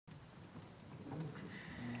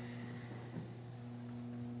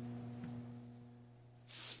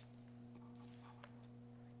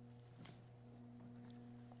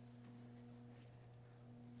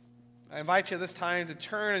I invite you this time to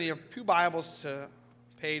turn in your two Bibles to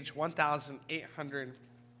page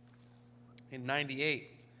 1898.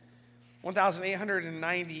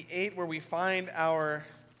 1898, where we find our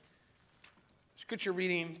scripture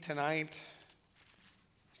reading tonight,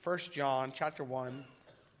 1 John chapter 1,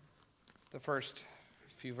 the first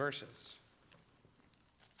few verses.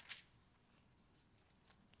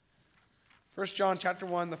 1 John chapter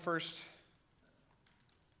 1, the first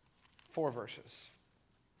 4 verses.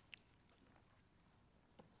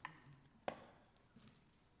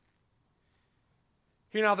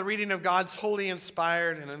 Hear now the reading of God's holy,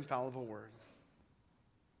 inspired, and infallible word.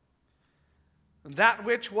 That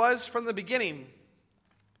which was from the beginning,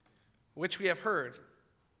 which we have heard,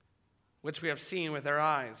 which we have seen with our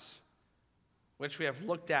eyes, which we have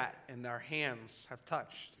looked at and our hands have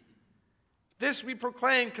touched. This we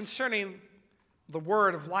proclaim concerning the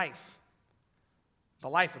word of life. The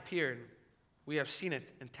life appeared. We have seen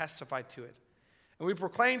it and testified to it. And we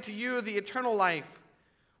proclaim to you the eternal life,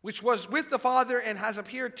 which was with the Father and has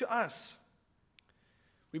appeared to us.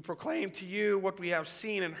 We proclaim to you what we have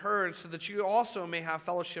seen and heard, so that you also may have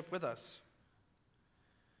fellowship with us.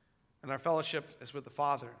 And our fellowship is with the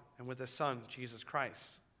Father and with His Son, Jesus Christ.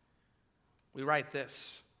 We write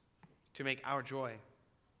this to make our joy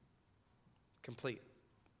complete.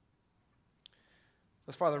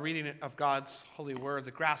 As far as the reading of God's holy word,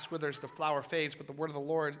 the grass withers, the flower fades, but the word of the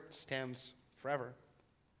Lord stands forever.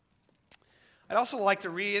 I'd also like to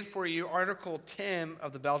read for you Article 10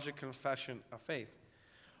 of the Belgic Confession of Faith.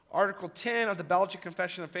 Article 10 of the Belgic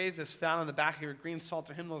Confession of Faith is found in the back of your green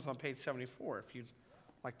Psalter hymnals on page 74, if you'd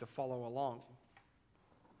like to follow along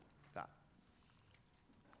with that.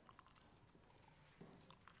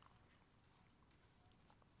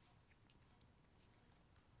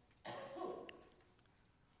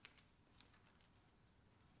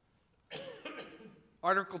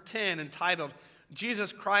 Article 10, entitled,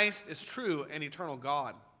 Jesus Christ is true and eternal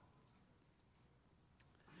God.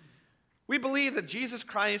 We believe that Jesus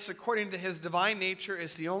Christ, according to his divine nature,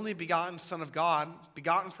 is the only begotten Son of God,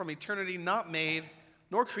 begotten from eternity, not made,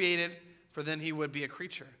 nor created, for then he would be a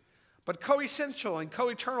creature, but co-essential and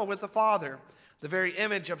co-eternal with the Father, the very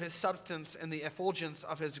image of his substance and the effulgence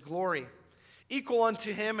of his glory, equal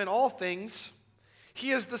unto him in all things.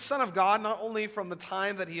 He is the Son of God, not only from the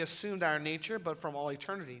time that he assumed our nature, but from all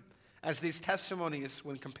eternity, as these testimonies,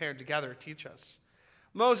 when compared together, teach us.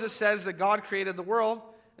 Moses says that God created the world,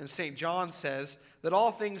 and St. John says that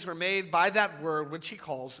all things were made by that word which he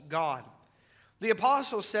calls God. The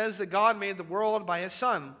apostle says that God made the world by his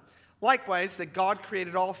Son. Likewise, that God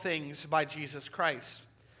created all things by Jesus Christ.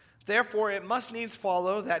 Therefore, it must needs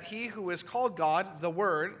follow that he who is called God, the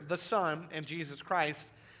Word, the Son, and Jesus Christ,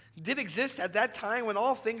 did exist at that time when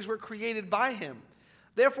all things were created by him.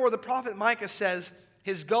 Therefore, the prophet Micah says,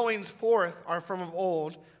 his goings forth are from of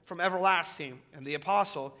old, from everlasting. And the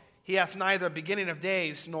apostle, he hath neither beginning of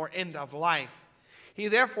days nor end of life. He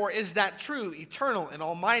therefore is that true, eternal, and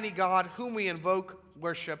almighty God whom we invoke,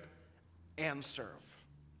 worship, and serve.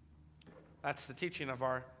 That's the teaching of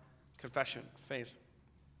our confession of faith.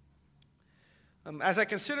 As I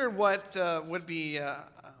considered what would be a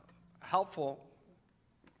helpful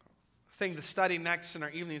thing to study next in our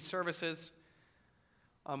evening services,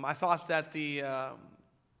 I thought that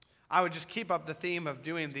I would just keep up the theme of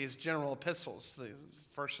doing these general epistles, the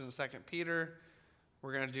 1st and 2nd Peter.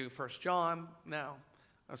 We're going to do 1 John now.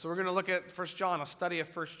 So we're going to look at 1 John, a study of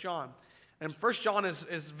 1 John. And 1 John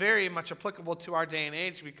is very much applicable to our day and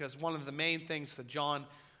age, because one of the main things that John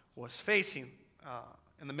was facing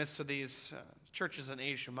in the midst of these churches in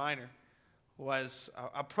Asia Minor was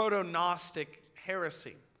a proto-Gnostic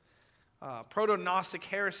heresy. Proto-Gnostic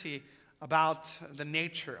heresy about the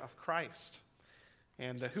nature of Christ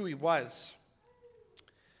and who he was.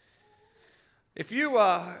 If you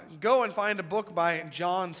go and find a book by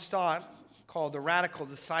John Stott called The Radical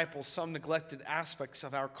Disciple, Some Neglected Aspects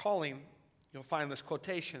of Our Calling, you'll find this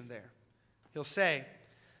quotation there. He'll say,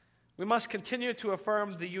 we must continue to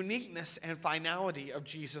affirm the uniqueness and finality of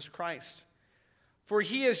Jesus Christ. For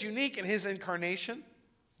he is unique in his incarnation,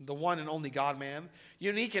 the one and only God-man,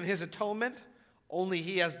 unique in his atonement, only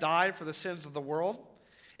he has died for the sins of the world,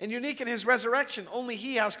 and unique in his resurrection, only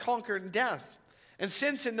he has conquered death. And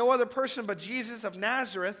since in no other person but Jesus of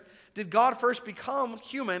Nazareth did God first become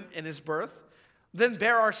human in his birth, then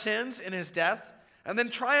bear our sins in his death, and then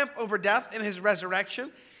triumph over death in his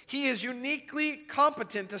resurrection, he is uniquely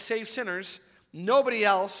competent to save sinners. Nobody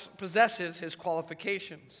else possesses his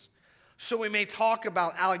qualifications. So we may talk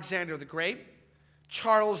about Alexander the Great,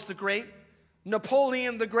 Charles the Great,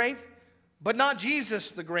 Napoleon the Great, but not Jesus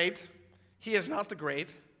the Great. He is not the great.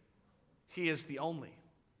 He is the only.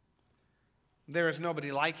 there is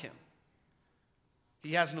nobody like him.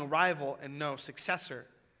 He has no rival and no successor.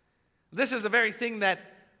 This is the very thing that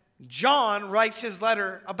John writes his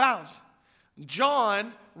letter about.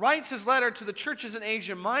 John writes his letter to the churches in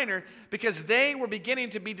Asia Minor because they were beginning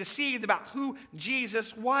to be deceived about who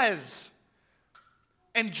Jesus was.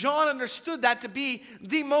 And John understood that to be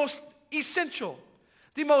the most essential,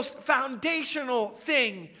 the most foundational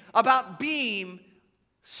thing about being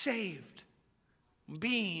saved,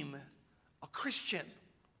 being a Christian,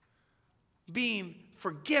 being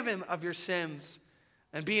forgiven of your sins,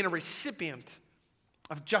 and being a recipient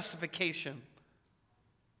of justification,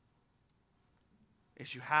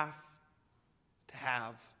 is you have to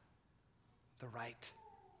have the right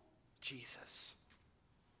Jesus.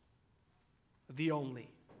 The only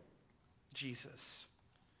Jesus.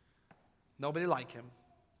 Nobody like him.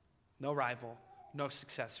 No rival. No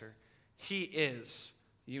successor. He is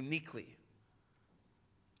uniquely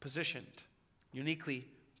positioned, uniquely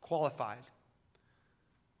qualified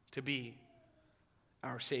to be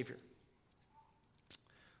our Savior.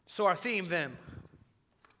 So our theme then,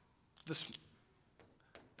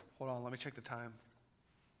 hold on, let me check the time.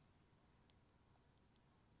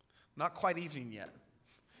 Not quite evening yet.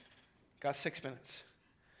 Got 6 minutes.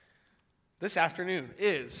 This afternoon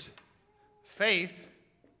is faith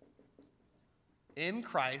in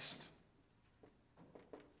Christ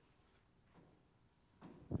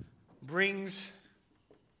brings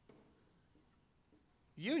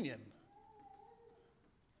union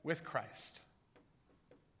with Christ.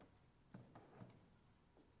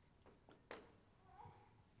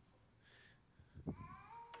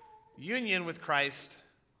 Union with Christ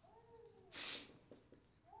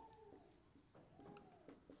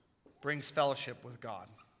brings fellowship with God.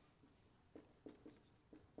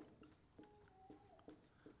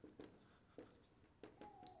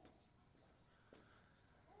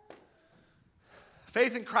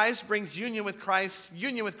 Faith in Christ brings union with Christ.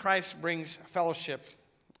 Union with Christ brings fellowship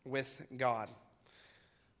with God.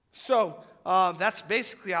 So that's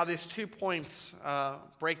basically how these 2 points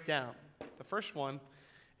break down. The first one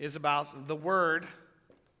is about the Word,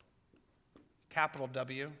 capital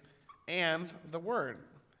W, and the Word.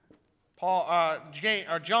 Paul, James,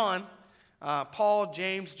 John,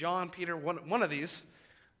 Peter, one of these.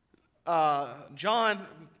 John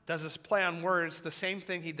does this play on words, the same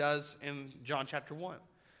thing he does in John chapter 1,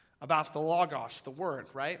 about the Logos, the Word,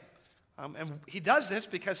 right? And he does this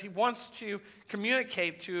because he wants to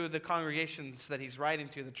communicate to the congregations that he's writing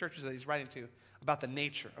to, the churches that he's writing to, about the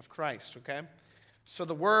nature of Christ, okay? So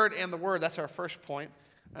the Word and the Word, that's our first point.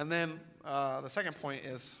 And then the second point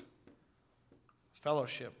is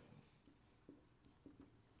fellowship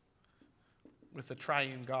with the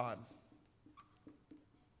triune God.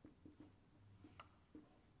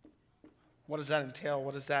 What does that entail?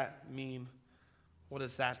 What does that mean? What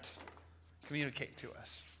does that communicate to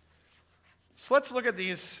us? So let's look at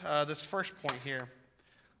this first point here.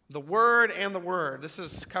 The Word and the Word. This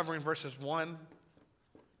is covering verses 1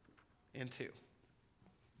 and 2.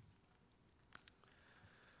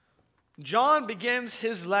 John begins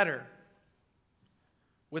his letter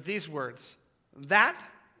with these words: that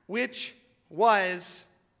which was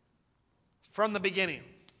from the beginning.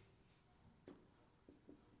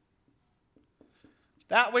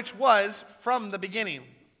 That which was from the beginning.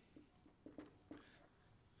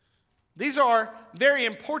 These are very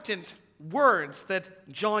important words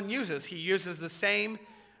that John uses. He uses the same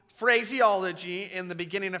phraseology in the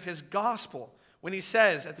beginning of his gospel. When he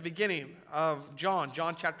says at the beginning of John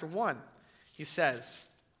chapter 1, he says,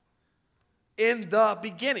 in the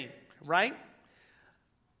beginning, right?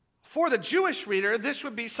 For the Jewish reader, this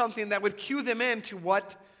would be something that would cue them into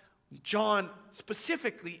what John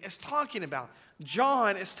specifically is talking about.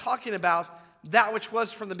 John is talking about that which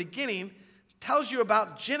was from the beginning, tells you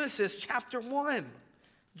about Genesis chapter 1.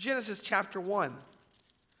 Genesis chapter 1.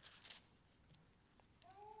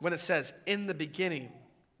 When it says, in the beginning,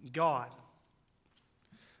 God.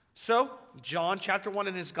 So, John chapter 1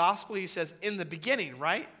 in his gospel, he says, in the beginning,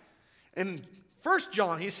 right? In 1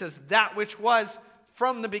 John, he says, that which was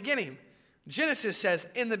from the beginning. Genesis says,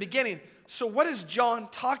 in the beginning. So what is John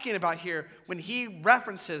talking about here when he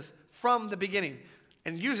references from the beginning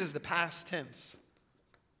and uses the past tense?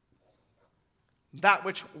 That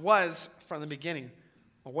which was from the beginning.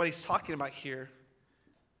 Well, what he's talking about here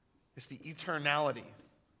is the eternality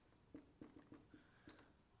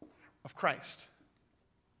of Christ.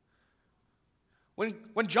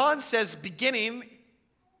 When John says beginning,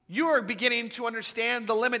 you are beginning to understand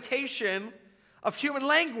the limitation of human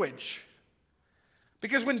language.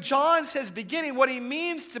 Because when John says beginning, what he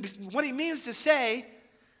means to say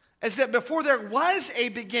is that before there was a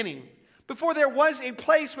beginning, before there was a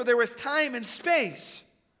place where there was time and space,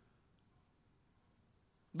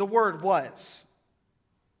 the Word was.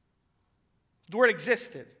 The Word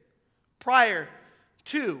existed prior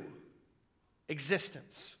to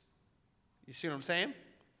existence. You see what I'm saying?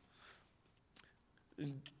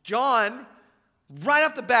 John, right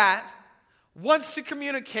off the bat, wants to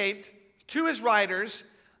communicate to his writers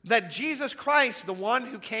that Jesus Christ, the one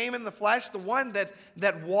who came in the flesh, the one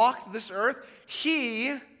that walked this earth,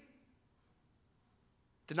 he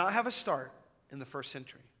did not have a start in the first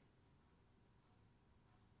century.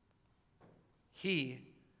 He,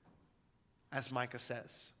 as Micah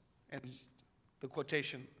says, and the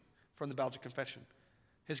quotation from the Belgian Confession,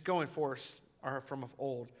 his going forth are from of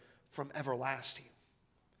old, from everlasting.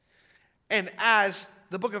 And as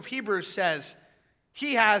the book of Hebrews says,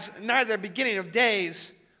 he has neither beginning of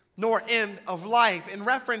days nor end of life. In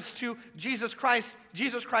reference to Jesus Christ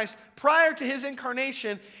prior to his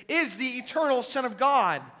incarnation is the eternal Son of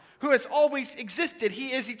God who has always existed.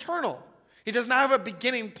 He is eternal. He does not have a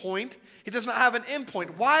beginning point. He does not have an end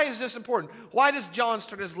point. Why is this important? Why does John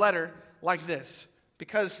start his letter like this?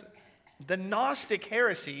 Because the Gnostic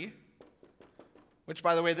heresy, which,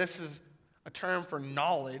 by the way, this is a term for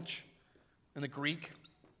knowledge in the Greek.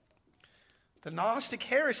 The Gnostic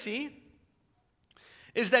heresy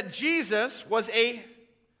is that Jesus was a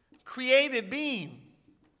created being.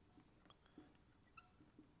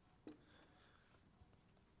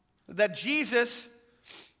 That Jesus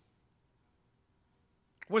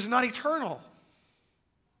was not eternal.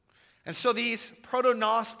 And so these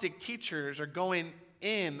proto-Gnostic teachers are going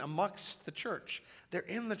in amongst the church. They're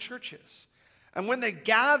in the churches. And when they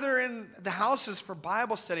gather in the houses for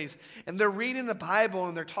Bible studies and they're reading the Bible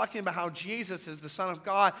and they're talking about how Jesus is the Son of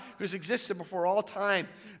God who's existed before all time,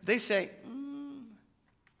 they say,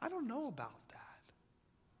 I don't know about that.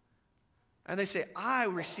 And they say, I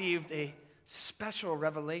received a special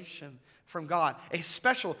revelation from God, a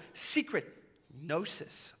special secret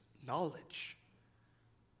gnosis, knowledge.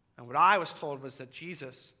 And what I was told was that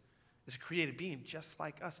Jesus is a created being just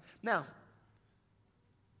like us. Now,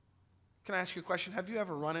 can I ask you a question? Have you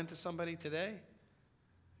ever run into somebody today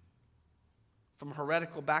from a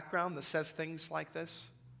heretical background that says things like this?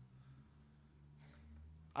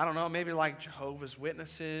 I don't know, maybe like Jehovah's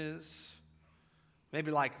Witnesses,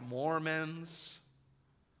 maybe like Mormons,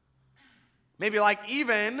 maybe like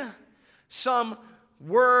even some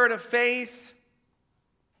word of faith,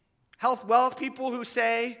 health, wealth people who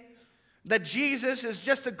say that Jesus is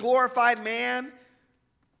just a glorified man,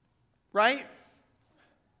 right?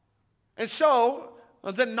 And so,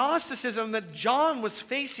 the Gnosticism that John was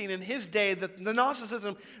facing in his day, the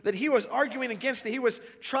Gnosticism that he was arguing against, that he was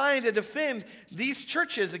trying to defend these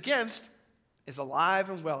churches against, is alive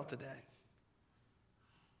and well today.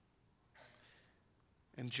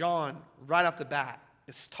 And John, right off the bat,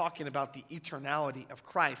 is talking about the eternality of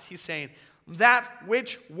Christ. He's saying, that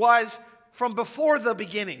which was from before the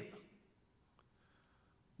beginning,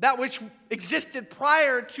 that which existed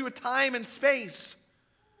prior to a time and space,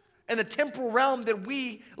 and the temporal realm that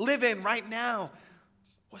we live in right now,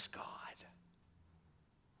 was God.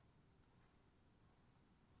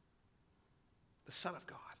 The Son of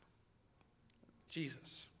God.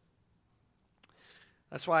 Jesus.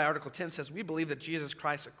 That's why Article 10 says, we believe that Jesus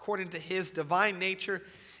Christ, according to his divine nature,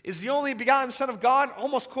 is the only begotten Son of God,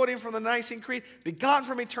 almost quoting from the Nicene Creed, begotten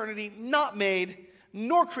from eternity, not made,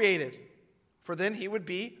 nor created, for then he would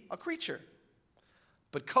be a creature,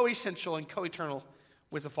 but co-essential and co-eternal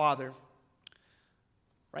with the Father,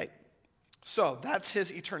 right? So that's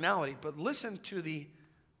his eternality. But listen to the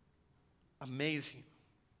amazing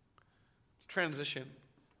transition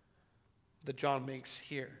that John makes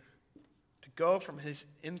here to go from his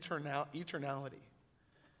eternality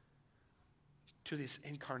to this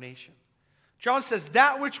incarnation. John says,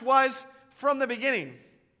 that which was from the beginning,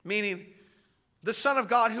 meaning the Son of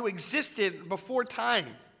God who existed before time,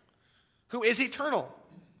 who is eternal.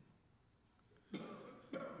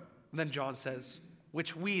 And then John says,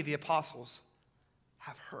 which we, the apostles,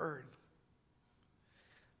 have heard,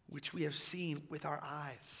 which we have seen with our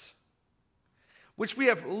eyes, which we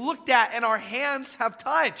have looked at and our hands have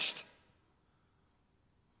touched.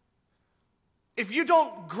 If you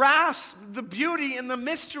don't grasp the beauty and the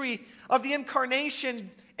mystery of the incarnation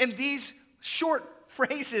in these short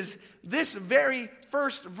phrases, this very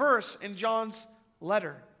first verse in John's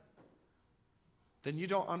letter, then you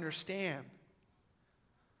don't understand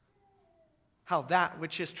how that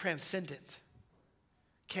which is transcendent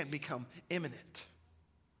can become immanent.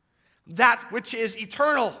 That which is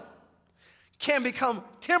eternal can become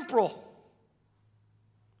temporal.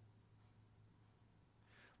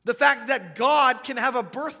 The fact that God can have a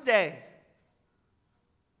birthday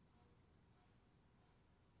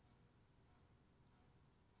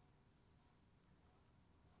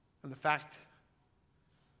and the fact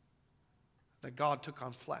that God took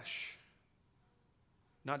on flesh,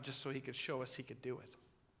 not just so he could show us he could do it,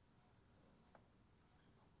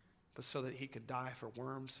 but so that he could die for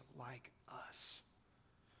worms like us.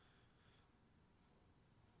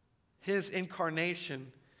 His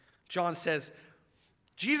incarnation, John says,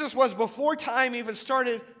 Jesus was before time even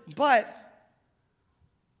started, but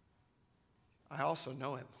I also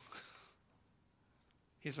know him.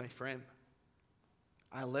 He's my friend.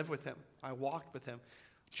 I live with him. I walked with him.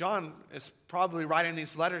 John is probably writing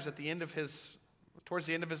these letters at the end of towards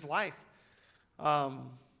the end of his life.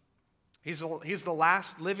 He's the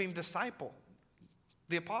last living disciple,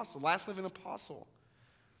 the apostle, last living apostle.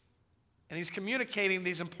 And he's communicating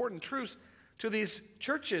these important truths to these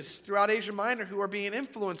churches throughout Asia Minor who are being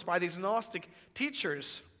influenced by these Gnostic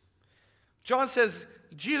teachers. John says,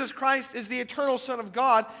 Jesus Christ is the eternal Son of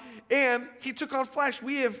God, and he took on flesh.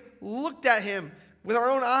 We have looked at him with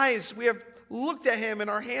our own eyes. We have looked at him, and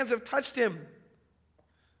our hands have touched him.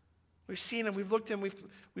 We've seen him, we've looked at him,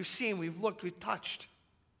 we've seen, we've looked, we've touched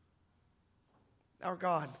our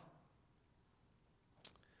God.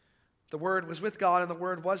 The Word was with God, and the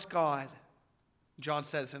Word was God. John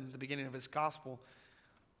says in the beginning of his gospel,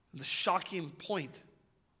 the shocking point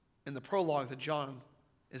in the prologue to John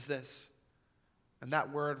is this: and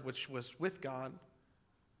that Word which was with God,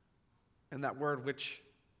 and that Word which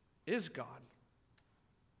is God,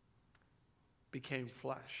 became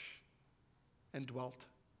flesh and dwelt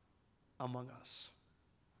among us.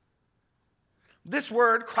 This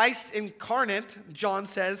Word, Christ incarnate, John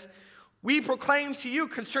says, we proclaim to you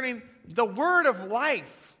concerning the Word of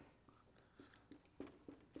life.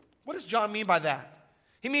 What does John mean by that?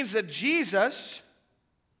 He means that Jesus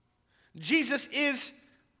is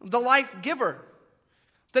the life giver.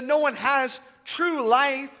 That no one has true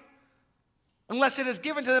life unless it is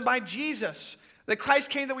given to them by Jesus. That Christ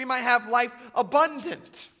came that we might have life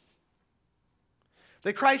abundant.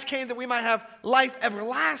 That Christ came that we might have life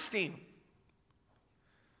everlasting.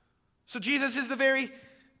 So Jesus is the very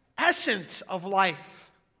essence of life.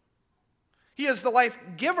 He is the life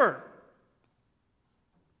giver.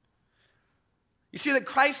 You see that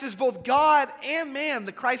Christ is both God and man.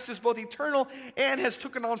 That Christ is both eternal and has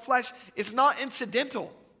taken on flesh. It's not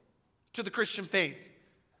incidental to the Christian faith.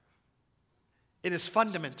 It is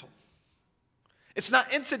fundamental. It's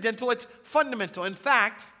not incidental, it's fundamental. In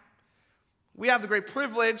fact, we have the great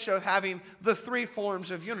privilege of having the three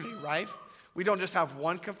forms of unity, right? We don't just have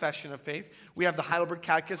one confession of faith. We have the Heidelberg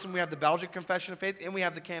Catechism, we have the Belgic Confession of Faith, and we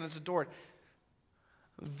have the Canons of Dort.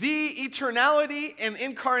 The eternality and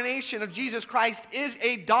incarnation of Jesus Christ is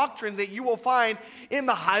a doctrine that you will find in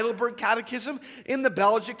the Heidelberg Catechism, in the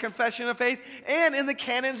Belgic Confession of Faith, and in the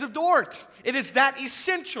Canons of Dort. It is that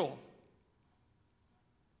essential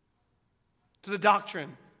to the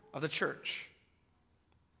doctrine of the church,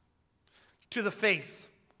 to the faith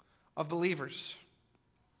of believers.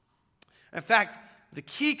 In fact, the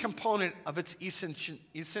key component of its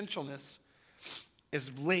essentialness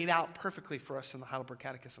is laid out perfectly for us in the Heidelberg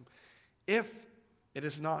Catechism. If it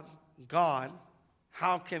is not God,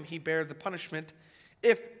 how can he bear the punishment?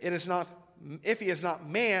 If he is not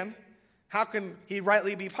man, how can he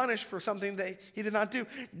rightly be punished for something that he did not do?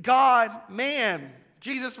 God, man.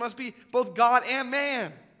 Jesus must be both God and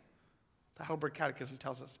man. The Heidelberg Catechism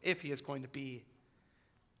tells us if he is going to be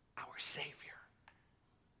our Savior.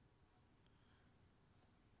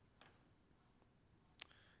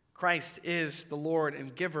 Christ is the Lord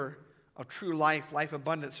and giver of true life, life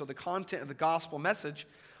abundant. So the content of the gospel message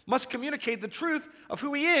must communicate the truth of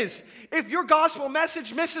who he is. If your gospel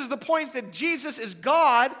message misses the point that Jesus is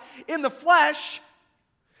God in the flesh,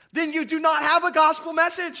 then you do not have a gospel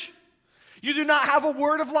message. You do not have a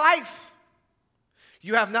word of life.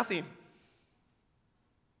 You have nothing.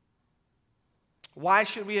 Why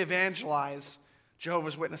should we evangelize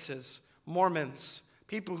Jehovah's Witnesses, Mormons,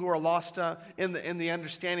 people who are lost in the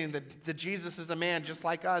understanding that Jesus is a man just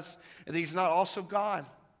like us, and that he's not also God?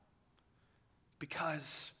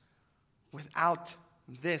 Because without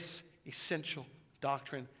this essential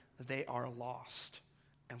doctrine, they are lost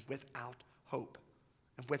and without hope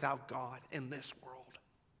and without God in this world.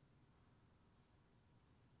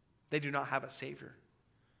 They do not have a Savior.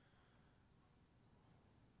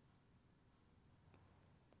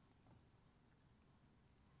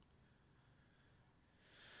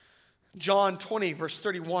 John 20, verse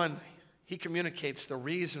 31, he communicates the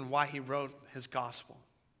reason why he wrote his gospel.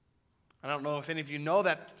 I don't know if any of you know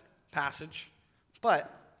that passage,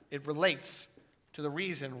 but it relates to the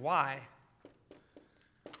reason why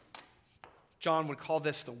John would call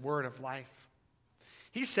this the word of life.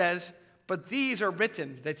 He says, But these are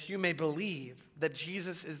written that you may believe that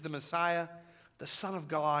Jesus is the Messiah, the Son of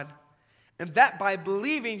God, and that by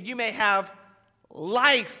believing you may have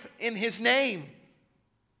life in his name.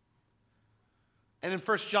 And in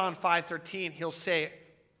 1 John 5:13, he'll say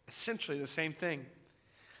essentially the same thing.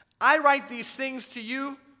 I write these things to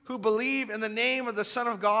you who believe in the name of the Son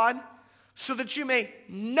of God, so that you may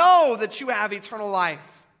know that you have eternal life.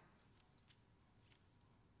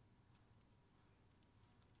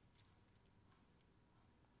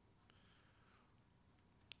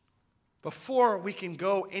 Before we can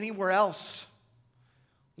go anywhere else,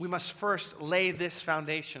 we must first lay this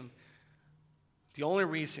foundation. The only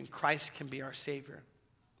reason Christ can be our Savior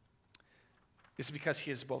is because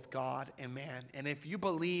he is both God and man. And if you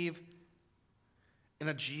believe in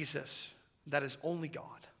a Jesus that is only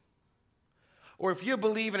God, or if you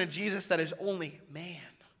believe in a Jesus that is only man,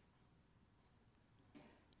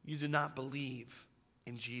 you do not believe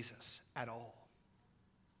in Jesus at all.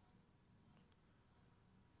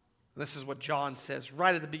 This is what John says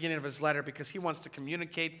right at the beginning of his letter, because he wants to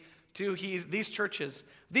communicate to these churches.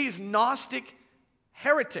 These Gnostic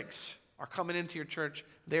heretics are coming into your church.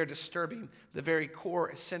 They're disturbing the very core,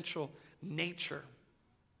 essential nature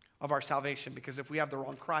of our salvation, because if we have the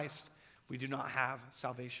wrong Christ, we do not have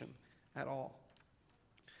salvation at all.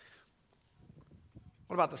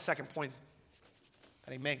 What about the second point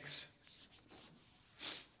that he makes?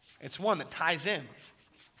 It's one that ties in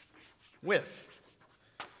with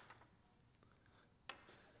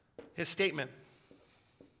his statement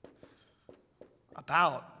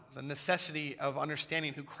about the necessity of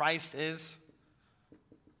understanding who Christ is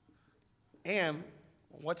and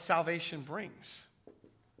what salvation brings.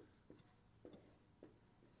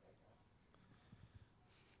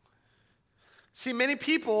 See, many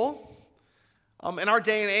people in our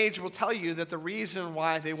day and age will tell you that the reason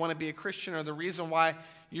why they want to be a Christian, or the reason why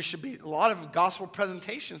you should be, a lot of gospel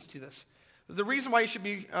presentations to this, the reason why you should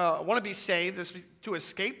be want to be saved is to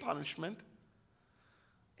escape punishment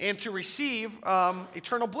and to receive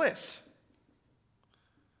eternal bliss.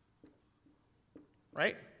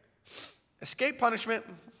 Right? Escape punishment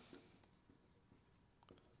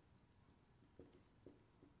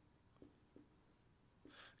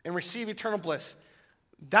and receive eternal bliss.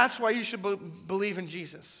 That's why you should believe in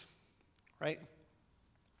Jesus. Right?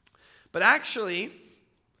 But actually,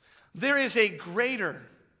 there is a greater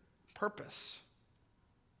purpose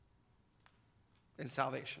in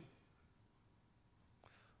salvation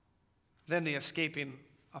than the escaping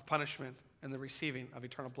of punishment and the receiving of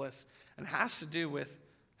eternal bliss. And it has to do with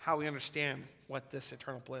how we understand what this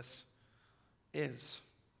eternal bliss is.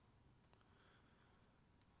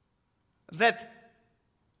 That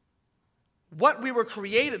what we were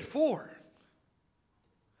created for,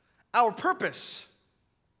 our purpose,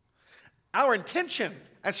 our intention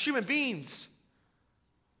as human beings,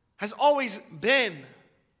 has always been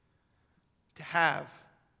to have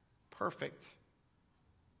perfect,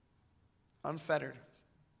 unfettered,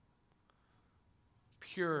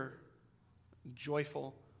 pure,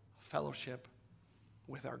 joyful fellowship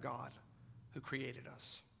with our God who created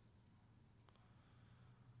us.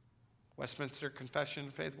 Westminster Confession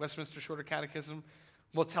of Faith, Westminster Shorter Catechism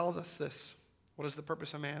will tell us this. What is the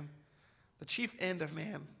purpose of man? The chief end of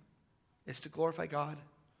man is to glorify God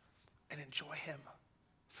and enjoy him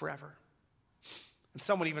forever. And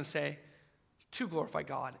some would even say, to glorify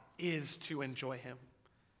God is to enjoy him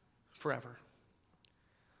forever.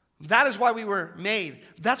 That is why we were made.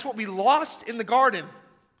 That's what we lost in the garden.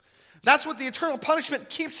 That's what the eternal punishment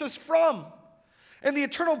keeps us from. And the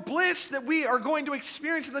eternal bliss that we are going to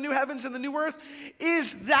experience in the new heavens and the new earth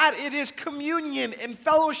is that it is communion and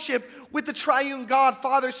fellowship with the triune God,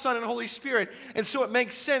 Father, Son, and Holy Spirit. And so it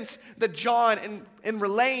makes sense that John, in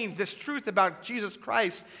relaying this truth about Jesus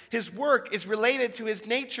Christ, his work is related to his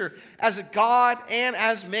nature as a God and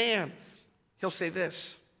as man. He'll say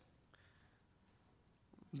this: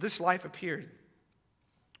 this life appeared.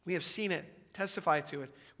 We have seen it, testified to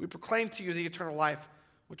it. We proclaim to you the eternal life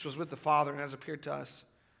which was with the Father and has appeared to us.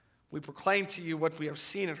 We proclaim to you what we have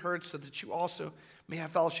seen and heard, so that you also may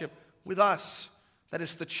have fellowship with us. That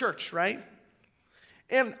is the church, right?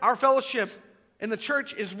 And our fellowship in the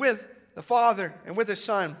church is with the Father and with his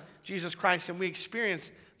Son, Jesus Christ. And we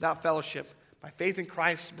experience that fellowship by faith in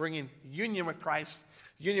Christ, bringing union with Christ.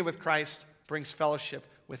 Union with Christ brings fellowship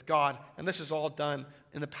with God. And this is all done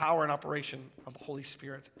in the power and operation of the Holy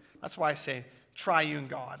Spirit. That's why I say triune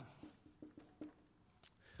God.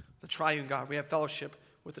 The triune God. We have fellowship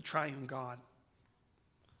with the triune God.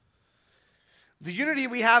 The unity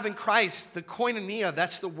we have in Christ, the koinonia,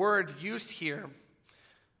 that's the word used here,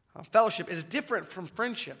 fellowship, is different from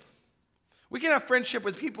friendship We can have friendship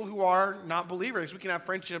with people who are not believers. We can have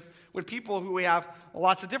friendship with people who we have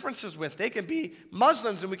lots of differences with. They can be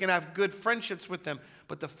Muslims and we can have good friendships with them.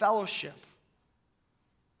 But the fellowship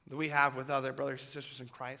that we have with other brothers and sisters in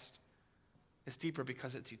Christ is deeper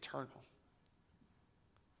because it's eternal.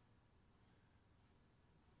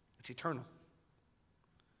 It's eternal.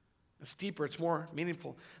 It's deeper, it's more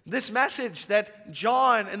meaningful. This message that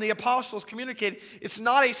John and the apostles communicated, it's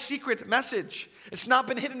not a secret message. It's not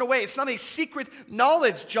been hidden away. It's not a secret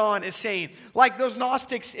knowledge, John is saying. Like those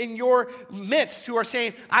Gnostics in your midst who are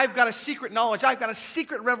saying, I've got a secret knowledge. I've got a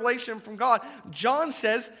secret revelation from God. John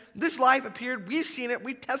says, this life appeared. We've seen it.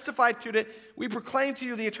 We testified to it. We proclaimed to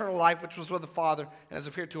you the eternal life, which was with the Father and has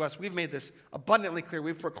appeared to us. We've made this abundantly clear.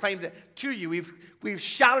 We've proclaimed it to you. We've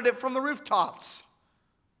shouted it from the rooftops.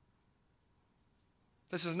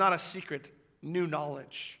 This is not a secret new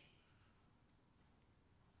knowledge.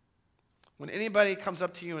 When anybody comes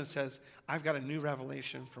up to you and says, I've got a new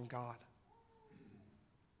revelation from God,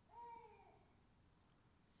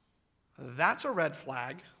 that's a red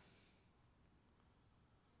flag.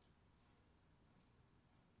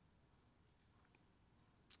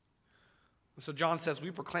 So John says,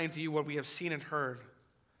 we proclaim to you what we have seen and heard,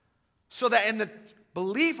 so that in the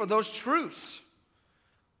belief of those truths,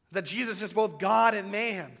 that Jesus is both God and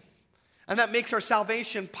man. And that makes our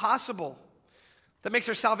salvation possible. That makes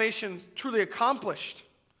our salvation truly accomplished.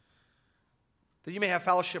 That you may have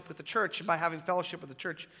fellowship with the church. And by having fellowship with the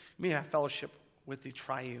church, you may have fellowship with the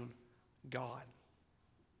triune God.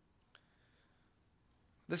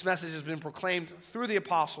 This message has been proclaimed through the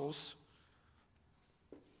apostles.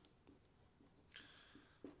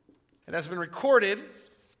 It has been recorded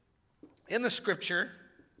in the scripture.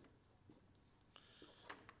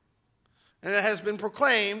 And it has been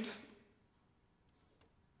proclaimed.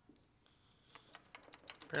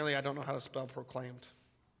 Apparently, I don't know how to spell proclaimed.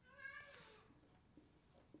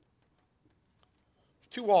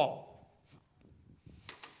 To all.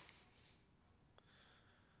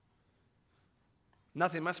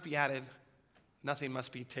 Nothing must be added. Nothing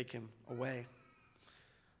must be taken away.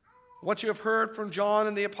 What you have heard from John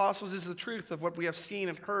and the apostles is the truth of what we have seen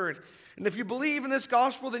and heard. And if you believe in this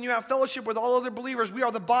gospel, then you have fellowship with all other believers. We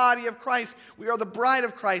are the body of Christ. We are the bride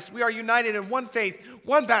of Christ. We are united in one faith,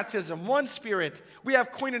 one baptism, one spirit. We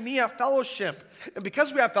have koinonia fellowship. And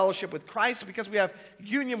because we have fellowship with Christ, because we have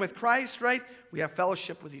union with Christ, right, we have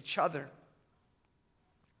fellowship with each other.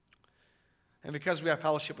 And because we have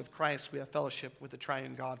fellowship with Christ, we have fellowship with the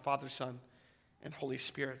triune God, Father, Son, and Holy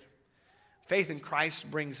Spirit. Faith in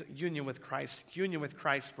Christ brings union with Christ. Union with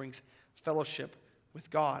Christ brings fellowship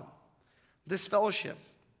with God. This fellowship,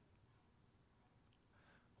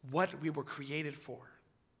 what we were created for.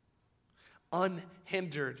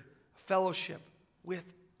 Unhindered fellowship with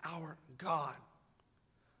our God.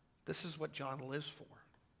 This is what John lives for.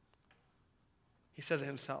 He says it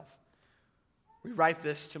himself. We write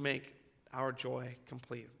this to make our joy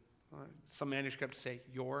complete. Some manuscripts say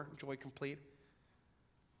your joy complete.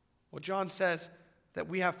 Well, John says that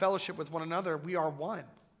we have fellowship with one another. We are one.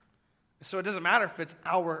 So it doesn't matter if it's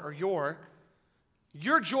our or your.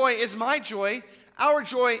 Your joy is my joy. Our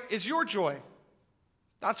joy is your joy.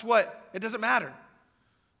 That's what, it doesn't matter.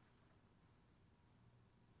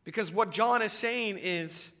 Because what John is saying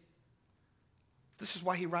is, this is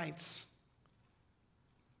why he writes.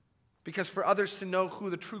 Because for others to know who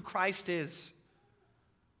the true Christ is,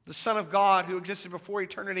 the Son of God who existed before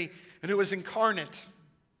eternity and who was incarnate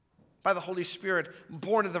by the Holy Spirit,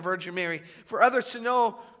 born of the Virgin Mary. For others to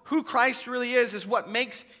know who Christ really is what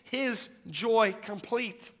makes his joy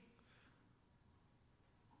complete.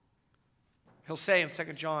 He'll say in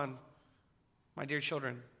 2 John, my dear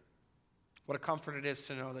children, what a comfort it is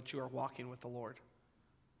to know that you are walking with the Lord.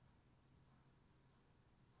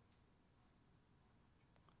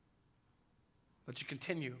 That you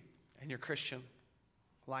continue in your Christian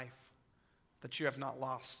life, that you have not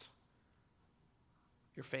lost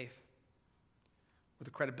your faith or the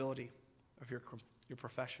credibility of your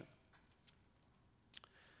profession.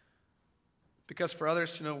 Because for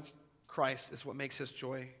others to know Christ is what makes his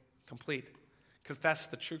joy complete. Confess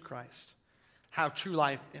the true Christ. Have true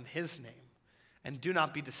life in his name. And do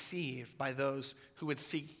not be deceived by those who would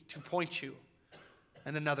seek to point you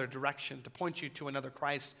in another direction, to point you to another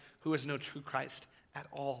Christ who is no true Christ at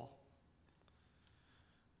all.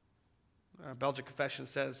 Our Belgian confession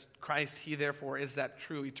says, Christ, he therefore is that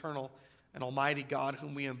true, eternal, and almighty God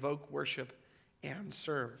whom we invoke, worship, and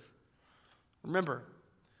serve. Remember,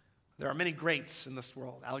 there are many greats in this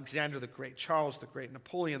world. Alexander the Great, Charles the Great,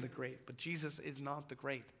 Napoleon the Great. But Jesus is not the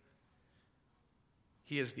great.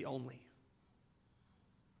 He is the only.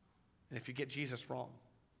 And if you get Jesus wrong,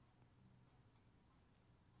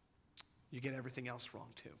 you get everything else wrong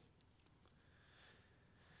too.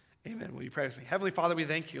 Amen. Will you pray with me? Heavenly Father, we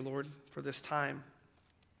thank you, Lord, for this time.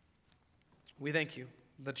 We thank you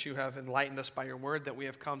that you have enlightened us by your word, that we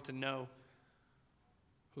have come to know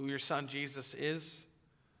who your Son Jesus is,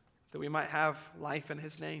 that we might have life in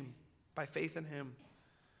his name, by faith in him.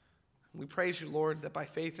 We praise you, Lord, that by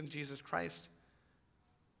faith in Jesus Christ,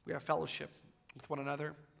 we have fellowship with one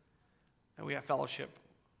another, and we have fellowship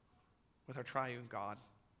with our triune God,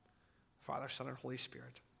 Father, Son, and Holy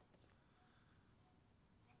Spirit.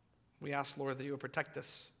 We ask, Lord, that you would protect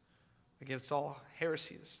us against all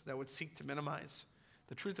heresies that would seek to minimize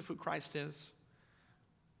the truth of who Christ is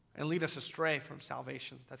and lead us astray from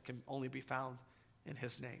salvation that can only be found in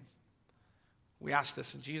his name. We ask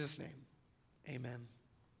this in Jesus' name. Amen.